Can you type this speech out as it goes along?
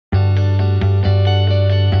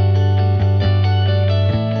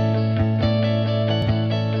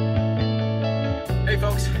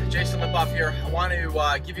here. I want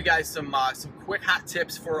to give you guys some quick hot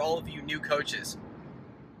tips for all of you new coaches.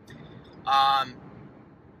 A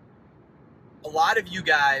lot of you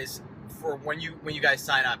guys, for when you guys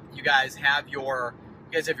sign up, you guys have your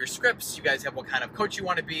scripts. You guys have what kind of coach you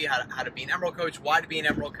want to be, how to be an Emerald coach, why to be an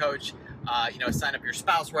Emerald coach. Sign up your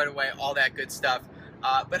spouse right away, all that good stuff.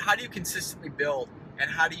 But how do you consistently build, and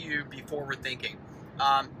how do you be forward thinking?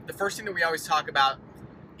 The first thing that we always talk about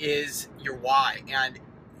is your why, and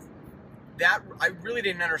that I really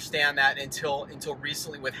didn't understand that until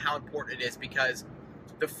recently with how important it is, because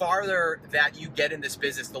the farther that you get in this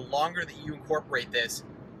business, the longer that you incorporate this,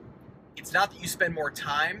 it's not that you spend more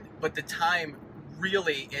time, but the time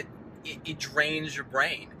really it drains your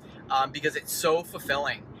brain because it's so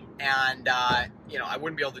fulfilling. And I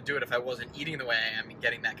wouldn't be able to do it if I wasn't eating the way I am and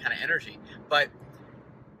getting that kind of energy. But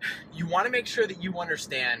you want to make sure that you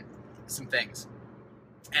understand some things.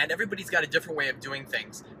 And everybody's got a different way of doing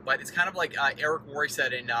things, but it's kind of like Eric Worre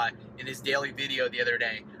said in his daily video the other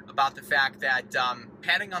day about the fact that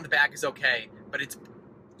patting on the back is okay, but it's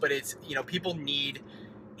people need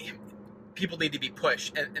to be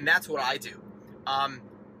pushed, and that's what I do.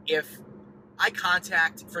 If I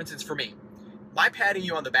contact, for instance, for me, my patting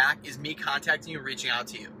you on the back is me contacting you, reaching out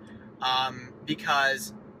to you,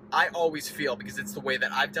 because I always feel, because it's the way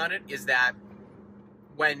that I've done it, is that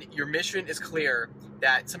when your mission is clear,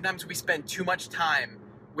 that sometimes we spend too much time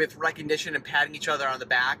with recognition and patting each other on the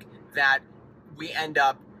back, that we end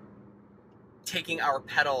up taking our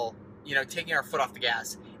foot off the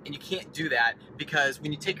gas. And you can't do that, because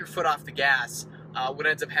when you take your foot off the gas, what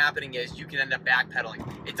ends up happening is you can end up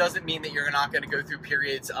backpedaling. It doesn't mean that you're not going to go through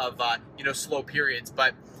periods of slow periods,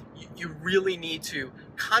 but you really need to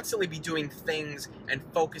constantly be doing things and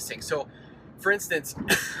focusing. So, for instance,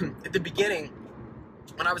 at the beginning,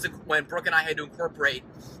 when Brooke and I had to incorporate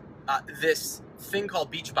this thing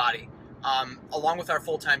called Beachbody, along with our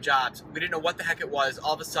full-time jobs, we didn't know what the heck it was.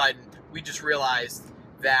 All of a sudden, we just realized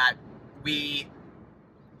that we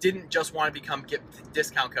didn't just want to become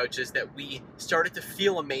discount coaches, that we started to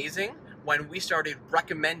feel amazing when we started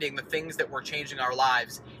recommending the things that were changing our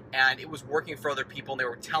lives, and it was working for other people, and they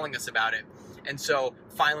were telling us about it. And so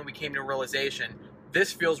finally we came to a realization,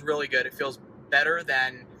 this feels really good. It feels better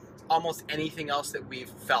than almost anything else that we've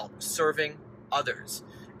felt, serving others.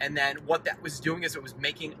 And then what that was doing is it was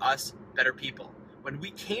making us better people. When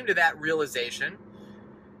we came to that realization,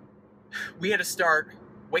 we had to start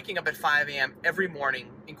waking up at 5 a.m. every morning,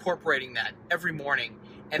 incorporating that every morning.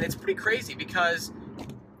 And it's pretty crazy because,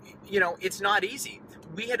 it's not easy.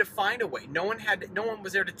 We had to find a way. No one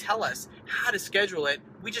was there to tell us how to schedule it.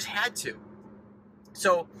 We just had to.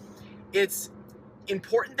 So it's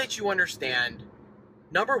important that you understand,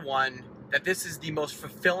 number one, that this is the most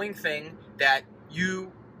fulfilling thing that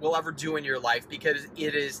you will ever do in your life, because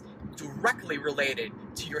it is directly related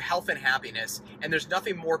to your health and happiness, and there's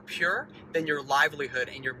nothing more pure than your livelihood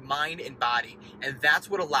and your mind and body, and that's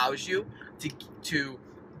what allows you to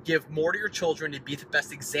give more to your children, to be the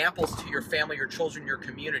best examples to your family, your children, your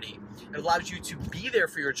community. It allows you to be there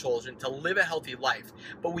for your children, to live a healthy life.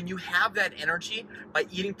 But when you have that energy, by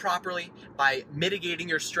eating properly, by mitigating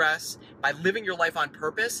your stress, by living your life on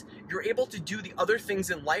purpose, you're able to do the other things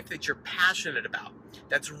in life that you're passionate about.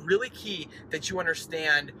 That's really key, that you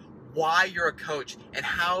understand why you're a coach and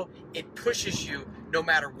how it pushes you no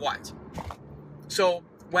matter what. So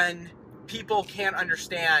when people can't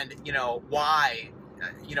understand, why,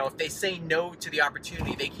 if they say no to the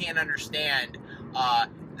opportunity, they can't understand,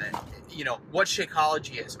 what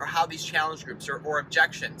Shakeology is, or how these challenge groups or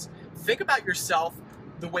objections. Think about yourself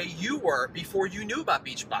the way you were before you knew about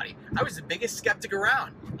Beachbody. I was the biggest skeptic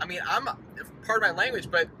around. I mean, I'm part of my language,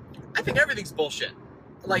 but I think everything's bullshit,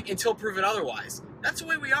 until proven otherwise. That's the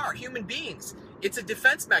way we are, human beings. It's a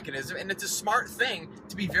defense mechanism, and it's a smart thing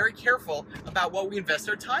to be very careful about what we invest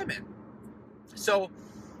our time in. So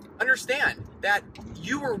understand that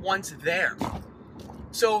you were once there.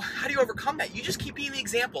 So how do you overcome that? You just keep being the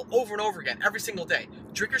example over and over again, every single day.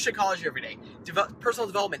 Drink your Shakeology every day. Personal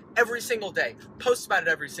development every single day. Post about it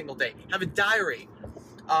every single day. Have a diary.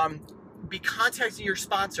 Be contacting your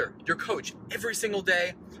sponsor, your coach, every single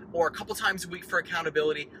day, or a couple times a week for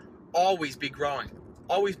accountability. Always be growing.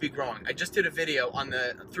 Always be growing. I just did a video on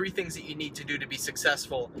the 3 things that you need to do to be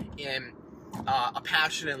successful in a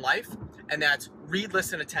passion in life, and that's read,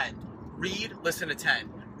 listen, attend. Read, listen, attend.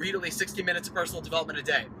 Read at least 60 minutes of personal development a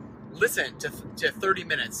day. Listen to 30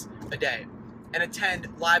 minutes a day. And attend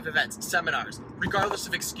live events, seminars, regardless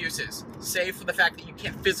of excuses, save for the fact that you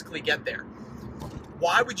can't physically get there.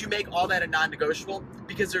 Why would you make all that a non-negotiable?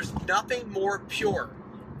 Because there's nothing more pure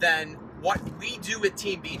than what we do at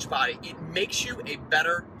Team Beachbody, it makes you a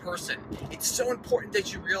better person. It's so important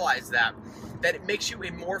that you realize that it makes you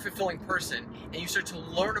a more fulfilling person, and you start to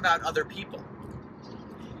learn about other people.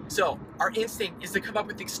 So our instinct is to come up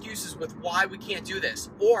with excuses with why we can't do this.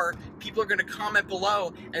 Or people are going to comment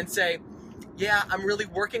below and say, yeah, I'm really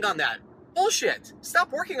working on that. Bullshit.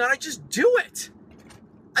 Stop working on it. Just do it.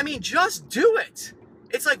 I mean, just do it.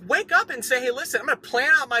 It's like, wake up and say, hey, listen, I'm going to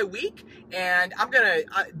plan out my week, and I'm going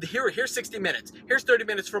to, here's 60 minutes. Here's 30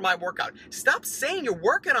 minutes for my workout. Stop saying you're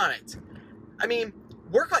working on it. I mean,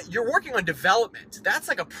 you're working on development. That's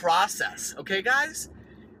like a process, okay, guys?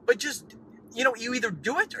 But just, you either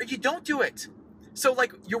do it or you don't do it. So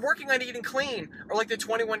like, you're working on eating clean, or like the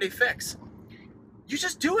 21-day fix. You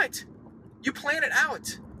just do it. You plan it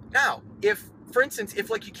out. Now, for instance, if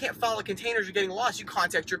like you can't follow containers, you're getting lost, you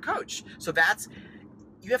contact your coach. So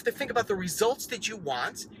you have to think about the results that you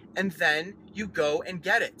want, and then you go and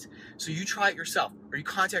get it. So you try it yourself, or you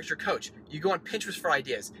contact your coach. You go on Pinterest for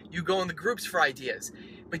ideas. You go in the groups for ideas,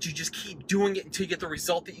 but you just keep doing it until you get the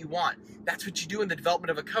result that you want. That's what you do in the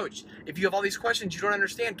development of a coach. If you have all these questions you don't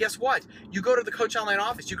understand, guess what? You go to the Coach Online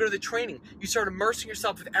office, you go to the training, you start immersing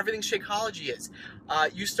yourself with everything Shakeology is.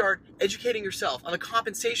 You start educating yourself on the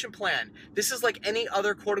compensation plan. This is like any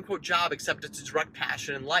other quote-unquote job, except it's a direct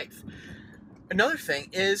passion in life. Another thing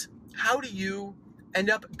is, how do you end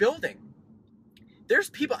up building? There's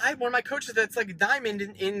people, I had one of my coaches that's like a diamond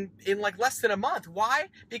in like less than a month. Why?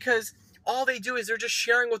 Because all they do is they're just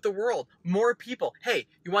sharing with the world. More people. Hey,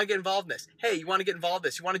 you want to get involved in this? Hey, you want to get involved in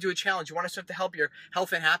this? You want to do a challenge? You want to start to help your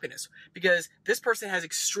health and happiness? Because this person has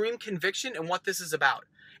extreme conviction in what this is about.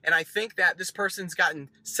 And I think that this person's gotten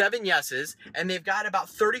 7 yeses, and they've got about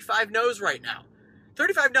 35 no's right now.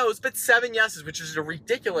 35 no's, but 7 yeses, which is a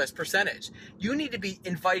ridiculous percentage. You need to be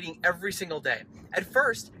inviting every single day. At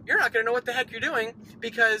first, you're not going to know what the heck you're doing,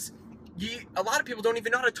 because a lot of people don't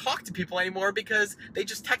even know how to talk to people anymore, because they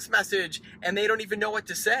just text message and they don't even know what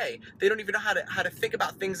to say. They don't even know how to think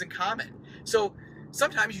about things in common. So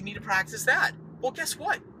sometimes you need to practice that. Well, guess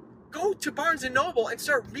what? Go to Barnes & Noble and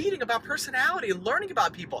start reading about personality and learning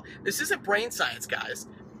about people. This isn't brain science, guys.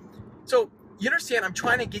 So you understand, I'm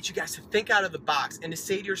trying to get you guys to think out of the box and to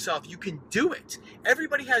say to yourself, you can do it.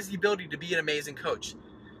 Everybody has the ability to be an amazing coach.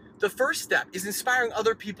 The first step is inspiring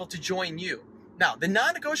other people to join you. Now, the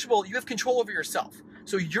non-negotiable, you have control over yourself.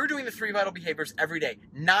 So you're doing the 3 vital behaviors every day,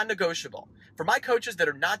 non-negotiable. For my coaches that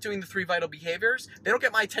are not doing the 3 vital behaviors, they don't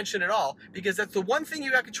get my attention at all, because that's the one thing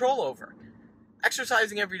you got control over.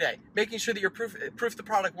 Exercising every day, making sure that you're proof the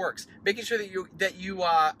product works, making sure that you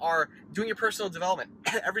are doing your personal development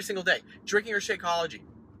every single day, drinking your Shakeology,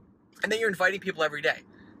 and then you're inviting people every day.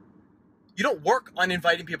 You don't work on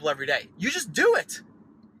inviting people every day. You just do it.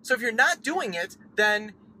 So if you're not doing it,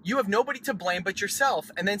 then you have nobody to blame but yourself,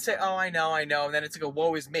 and then say, oh, I know, and then it's like,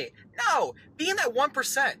 woe is me. No, be in that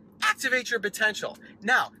 1%. Activate your potential.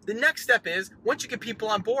 Now, the next step is, once you get people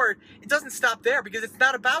on board, it doesn't stop there, because it's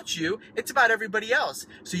not about you, it's about everybody else.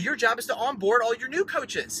 So your job is to onboard all your new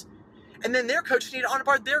coaches. And then their coaches need to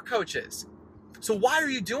onboard their coaches. So why are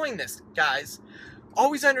you doing this, guys?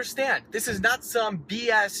 Always understand, this is not some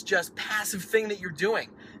BS, just passive thing that you're doing.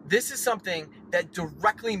 This is something that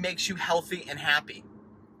directly makes you healthy and happy.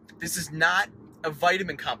 This is not a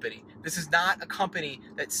vitamin company. This is not a company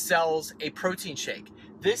that sells a protein shake.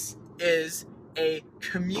 This is a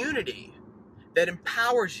community that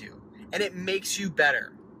empowers you, and it makes you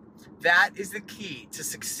better. That is the key to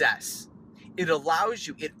success. It allows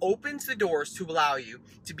you, it opens the doors to allow you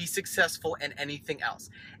to be successful in anything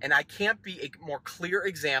else. And I can't be a more clear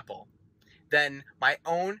example than my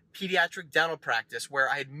own pediatric dental practice, where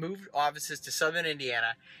I had moved offices to Southern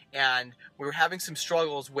Indiana, and we were having some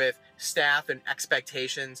struggles with staff and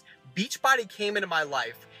expectations. Beachbody came into my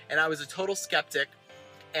life, and I was a total skeptic,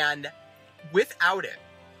 and without it,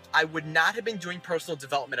 I would not have been doing personal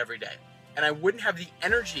development every day, and I wouldn't have the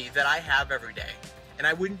energy that I have every day, and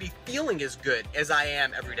I wouldn't be feeling as good as I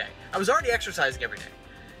am every day. I was already exercising every day,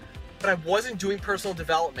 but I wasn't doing personal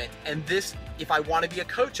development. And this, if I want to be a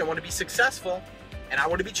coach, I want to be successful, and I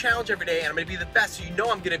want to be challenged every day, and I'm going to be the best. So you know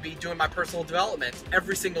I'm going to be doing my personal development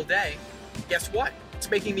every single day. Guess what? It's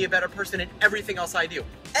making me a better person in everything else I do.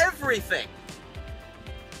 Everything.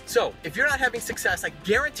 So if you're not having success, I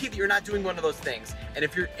guarantee that you're not doing one of those things. And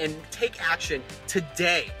take action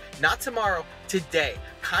today, not tomorrow, today.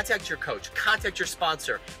 Contact your coach, contact your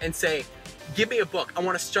sponsor, and say, give me a book. I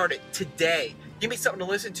want to start it today. Give me something to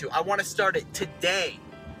listen to. I want to start it today.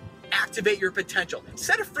 Activate your potential.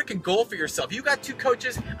 Set a freaking goal for yourself. You got 2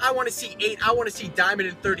 coaches. I want to see 8. I want to see diamond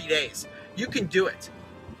in 30 days. You can do it.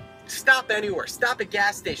 Stop anywhere. Stop at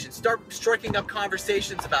gas stations. Start striking up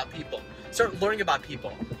conversations about people. Start learning about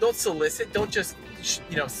people. Don't solicit. Don't just,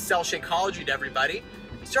 sell Shakeology to everybody.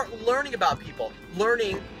 Start learning about people.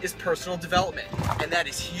 Learning is personal development, and that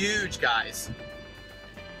is huge, guys.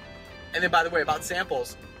 And then, by the way, about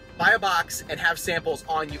samples, buy a box and have samples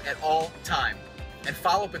on you at all time, and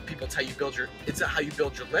follow up with people. It's how you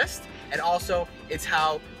build your list, and also it's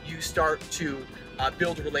how you start to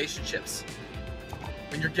build relationships.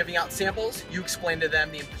 When you're giving out samples, you explain to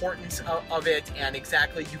them the importance of it, and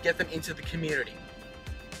exactly you get them into the community.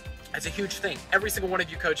 That's a huge thing. Every single one of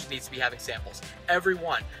you coaches needs to be having samples. Every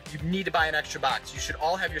one. You need to buy an extra box. You should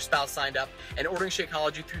all have your spouse signed up and ordering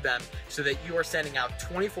Shakeology through them, so that you are sending out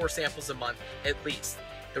 24 samples a month at least.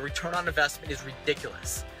 The return on investment is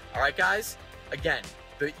ridiculous. All right, guys? Again,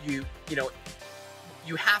 you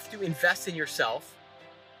have to invest in yourself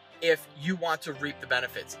if you want to reap the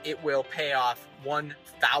benefits. It will pay off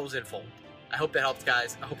 1,000-fold. I hope that helps,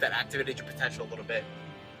 guys. I hope that activated your potential a little bit.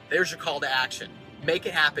 There's your call to action. Make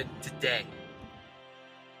it happen today.